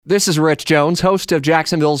This is Rich Jones, host of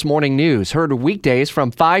Jacksonville's Morning News, heard weekdays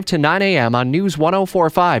from 5 to 9 a.m. on News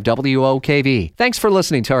 104.5 WOKV. Thanks for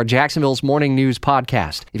listening to our Jacksonville's Morning News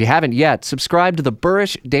podcast. If you haven't yet, subscribe to the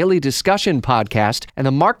Burrish Daily Discussion podcast and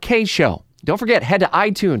the Mark Kaye Show. Don't forget, head to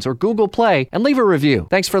iTunes or Google Play and leave a review.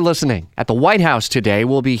 Thanks for listening. At the White House today,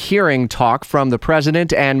 we'll be hearing talk from the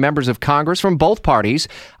president and members of Congress from both parties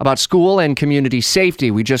about school and community safety.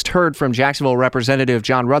 We just heard from Jacksonville Representative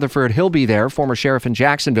John Rutherford. He'll be there, former sheriff in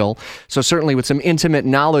Jacksonville, so certainly with some intimate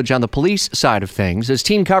knowledge on the police side of things. As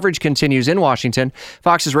team coverage continues in Washington,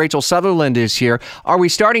 Fox's Rachel Sutherland is here. Are we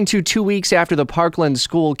starting to, 2 weeks after the Parkland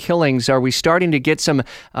school killings, are we starting to get some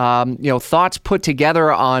thoughts put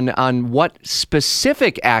together on what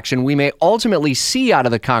specific action we may ultimately see out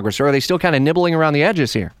of the Congress, or are they still kind of nibbling around the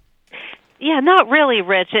edges here? Yeah, not really,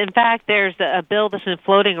 Rich. In fact, there's a bill that's been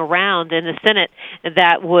floating around in the Senate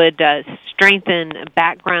that would strengthen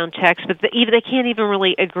background checks, but they can't even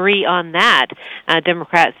really agree on that.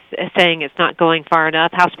 Democrats saying it's not going far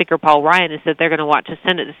enough. House Speaker Paul Ryan has said they're going to watch the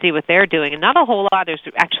Senate to see what they're doing, and not a whole lot is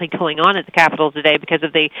actually going on at the Capitol today because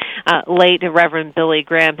of the late Reverend Billy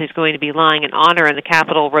Graham, who's going to be lying in honor in the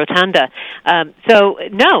Capitol Rotunda. So,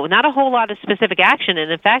 no, not a whole lot of specific action,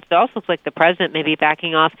 and in fact, it also looks like the president may be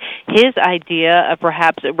backing off his idea of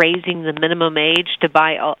perhaps raising the minimum age to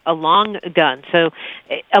buy a long gun. So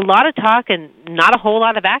a lot of talk and not a whole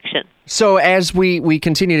lot of action. So as we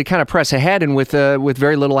continue to kind of press ahead and with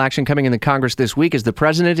very little action coming in the Congress this week, is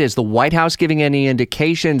the White House giving any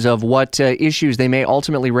indications of what issues they may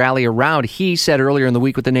ultimately rally around? He said earlier in the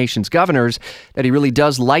week with the nation's governors that he really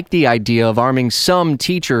does like the idea of arming some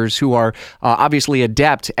teachers who are obviously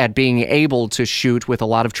adept at being able to shoot with a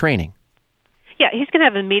lot of training. Yeah, he's going to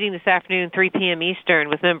have a meeting this afternoon, 3 p.m. Eastern,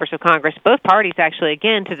 with members of Congress, both parties actually,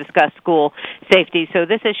 again, to discuss school safety. So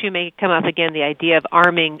this issue may come up again, the idea of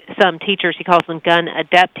arming some teachers. He calls them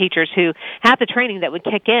gun-adept teachers who have the training that would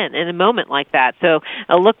kick in a moment like that. So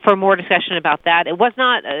look for more discussion about that. It was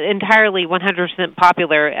not entirely 100%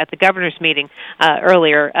 popular at the governor's meeting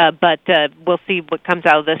earlier, but we'll see what comes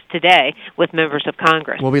out of this today with members of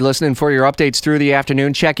Congress. We'll be listening for your updates through the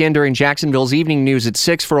afternoon. Check in during Jacksonville's Evening News at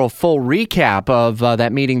 6 for a full recap of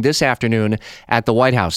that meeting this afternoon at the White House.